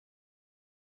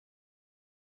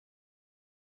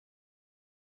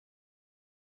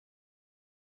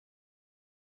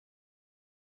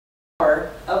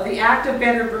of the act of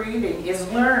better breathing is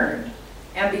learned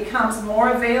and becomes more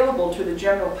available to the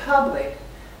general public,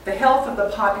 the health of the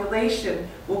population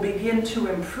will begin to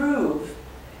improve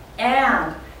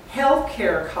and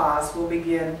healthcare costs will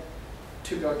begin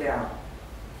to go down.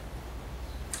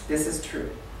 This is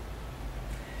true.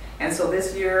 And so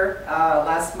this year,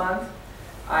 last month,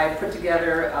 I put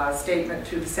together a statement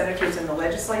to the senators and the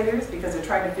legislators because they're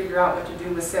trying to figure out what to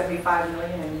do with $75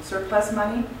 million in surplus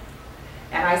money.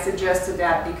 And I suggested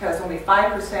that because only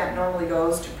 5% normally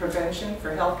goes to prevention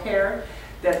for health care,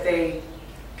 that they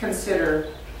consider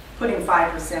putting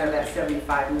 5% of that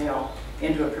 $75 million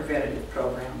into a preventative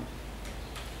program,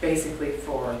 basically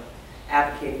for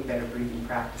advocating better breathing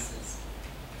practices.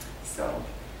 So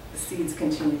the seeds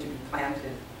continue to be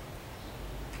planted.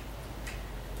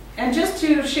 And just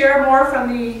to share more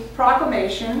from the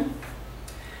proclamation,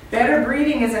 better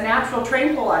breathing is a natural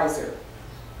tranquilizer.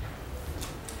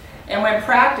 And when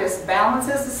practiced,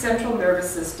 balances the central nervous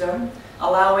system,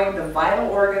 allowing the vital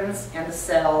organs and the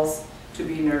cells to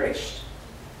be nourished.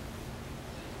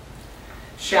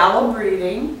 Shallow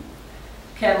breathing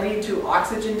can lead to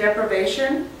oxygen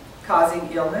deprivation, causing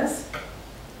illness,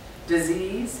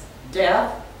 disease,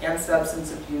 death, and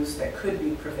substance abuse that could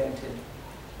be prevented.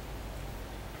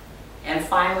 And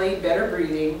finally, better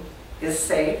breathing is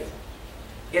safe,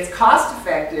 it's cost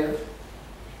effective,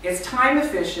 it's time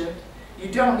efficient, you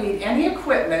don't need any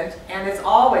equipment, and it's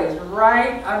always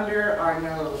right under our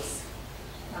nose.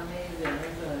 Amazing,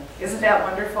 isn't it? Isn't that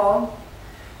wonderful?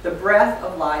 The breath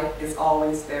of life is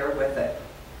always there with it.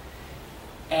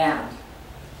 And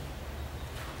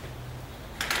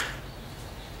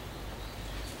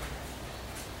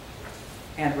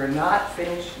we're not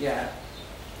finished yet.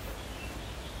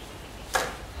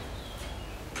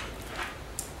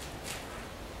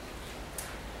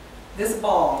 This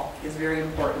ball is very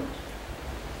important.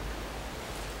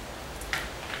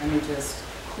 Let me just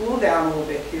cool down a little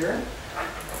bit here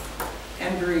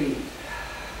and breathe.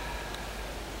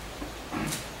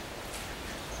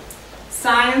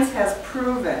 Science has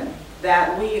proven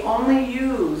that we only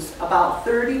use about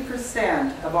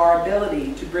 30% of our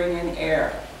ability to bring in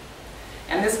air.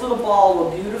 And this little ball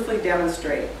will beautifully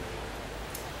demonstrate.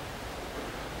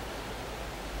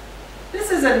 This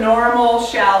is a normal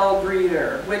shallow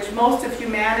breather, which most of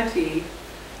humanity,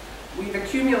 we've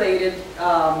accumulated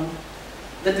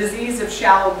the disease of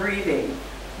shallow breathing,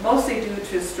 mostly due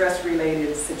to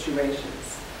stress-related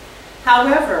situations.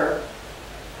 However,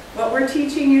 what we're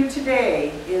teaching you today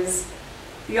is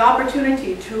the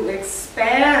opportunity to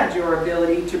expand your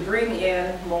ability to bring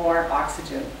in more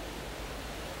oxygen.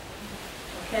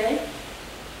 Okay?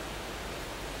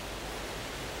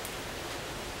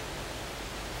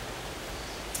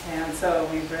 And so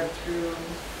we've read through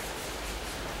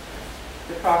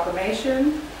the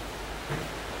proclamation.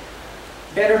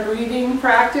 Better breathing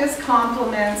practice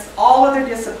complements all other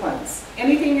disciplines.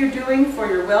 Anything you're doing for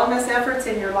your wellness efforts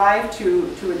in your life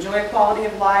to enjoy quality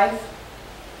of life,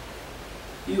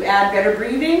 you add better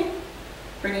breathing,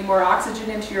 bringing more oxygen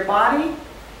into your body,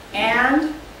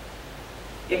 and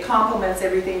it complements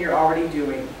everything you're already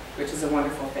doing, which is a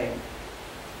wonderful thing.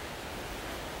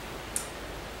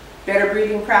 Better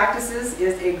breathing practices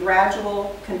is a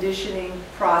gradual conditioning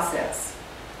process.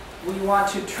 We want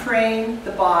to train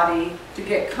the body to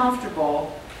get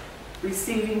comfortable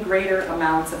receiving greater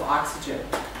amounts of oxygen.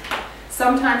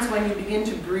 Sometimes when you begin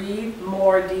to breathe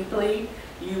more deeply,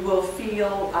 you will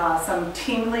feel some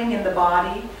tingling in the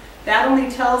body. That only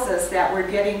tells us that we're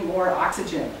getting more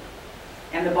oxygen,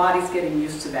 and the body's getting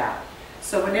used to that.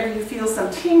 So whenever you feel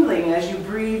some tingling as you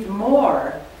breathe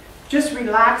more, just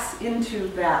relax into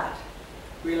that.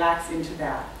 Relax into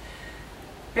that.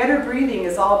 Better breathing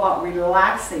is all about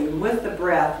relaxing with the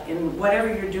breath in whatever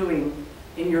you're doing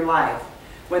in your life.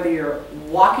 Whether you're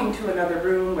walking to another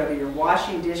room, whether you're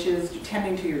washing dishes, you're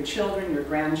tending to your children, your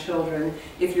grandchildren,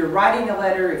 if you're writing a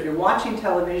letter, if you're watching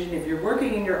television, if you're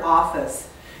working in your office,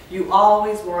 you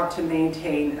always want to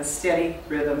maintain a steady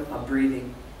rhythm of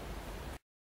breathing.